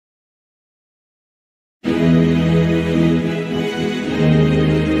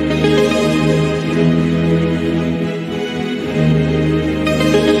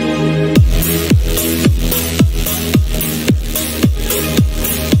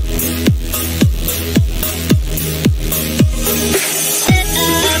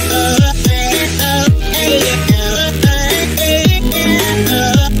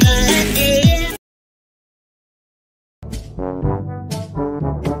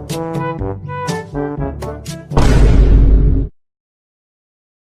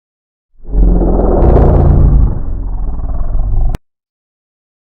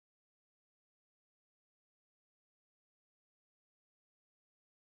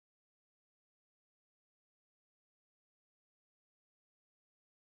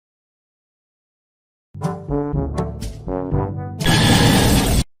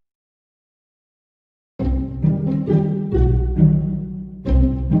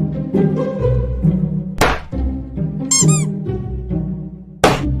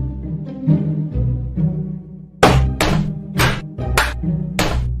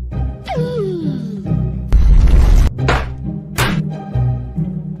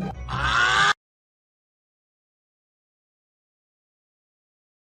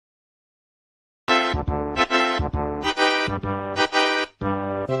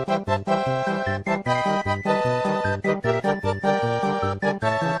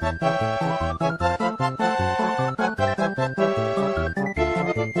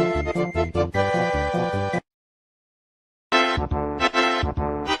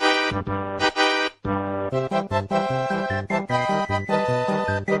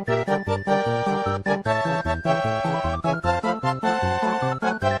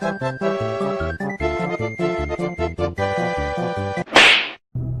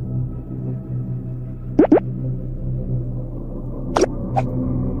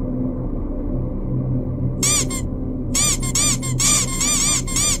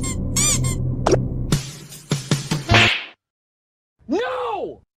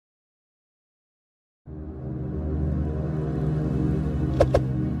No!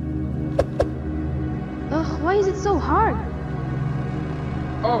 Ugh, why is it so hard?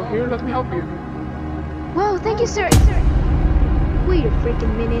 Oh, here, let me help you. Wow, thank you, sir. Wait a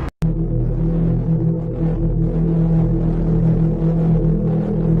freaking minute.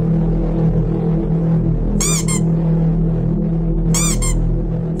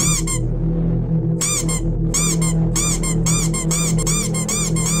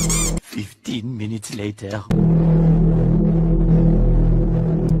 Minutes later.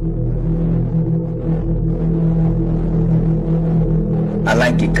 I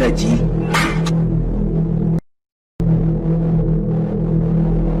like it, cut G.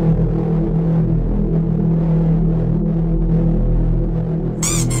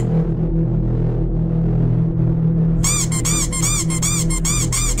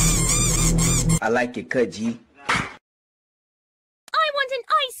 I like it, cut G. I want an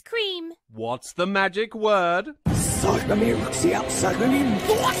ice cream. What's the magic word?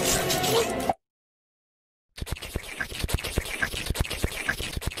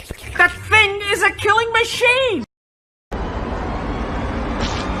 That thing is a killing machine!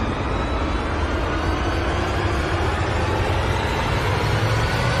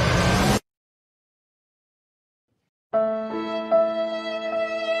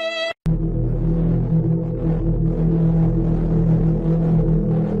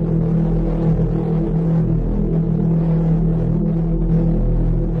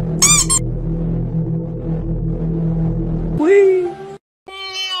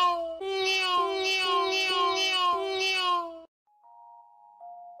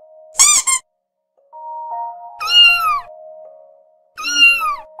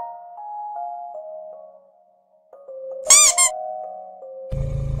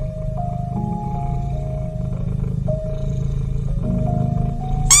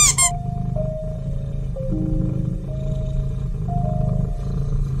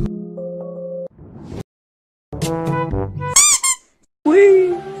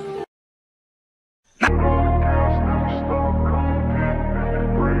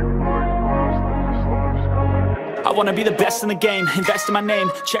 I wanna be the best in the game, invest in my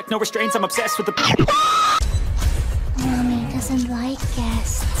name, check no restraints, I'm obsessed with the... Mommy doesn't like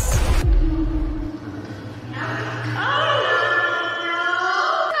guests.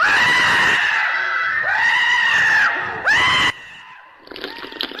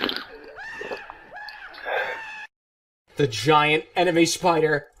 The giant enemy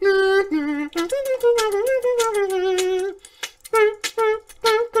spider.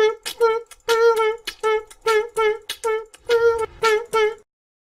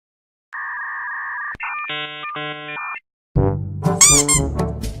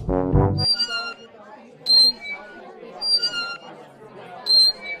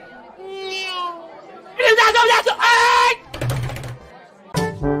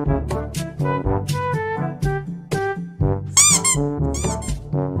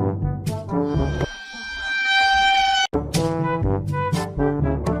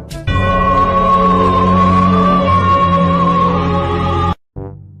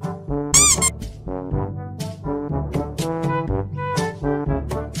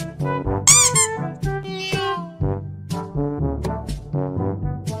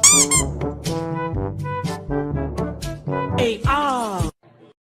 Say ah!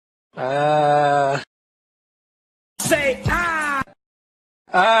 Say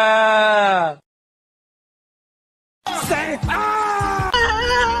ah!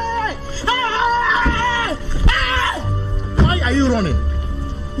 running?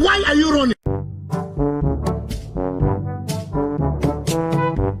 Why are you running?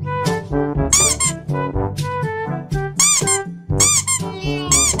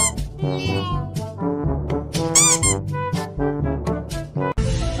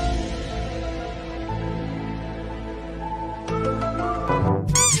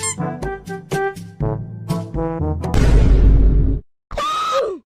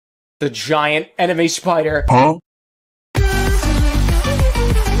 The giant enemy spider. Huh?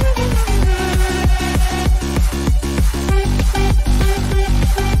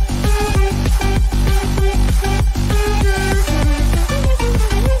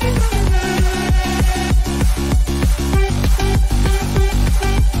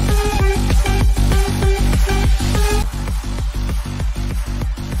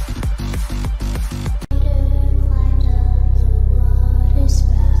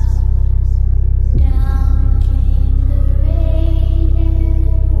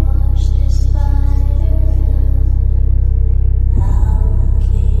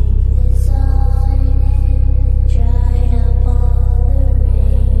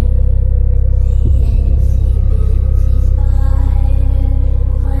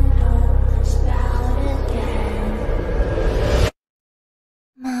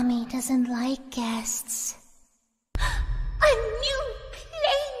 Mommy doesn't like guests. A new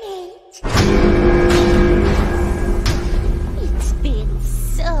playmate! It's been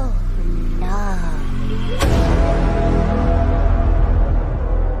so long.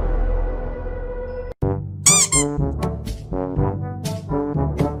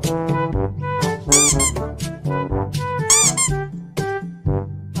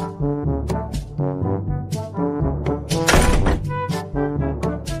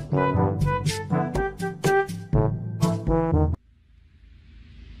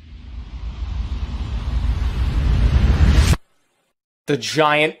 The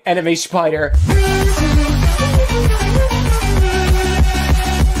giant enemy spider.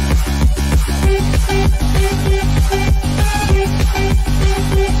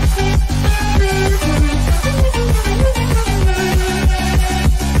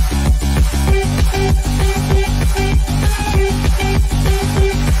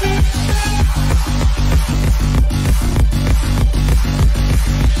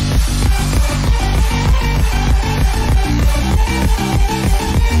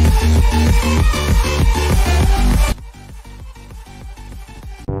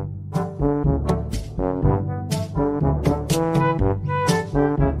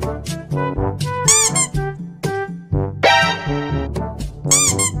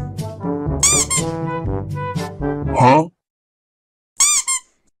 Huh?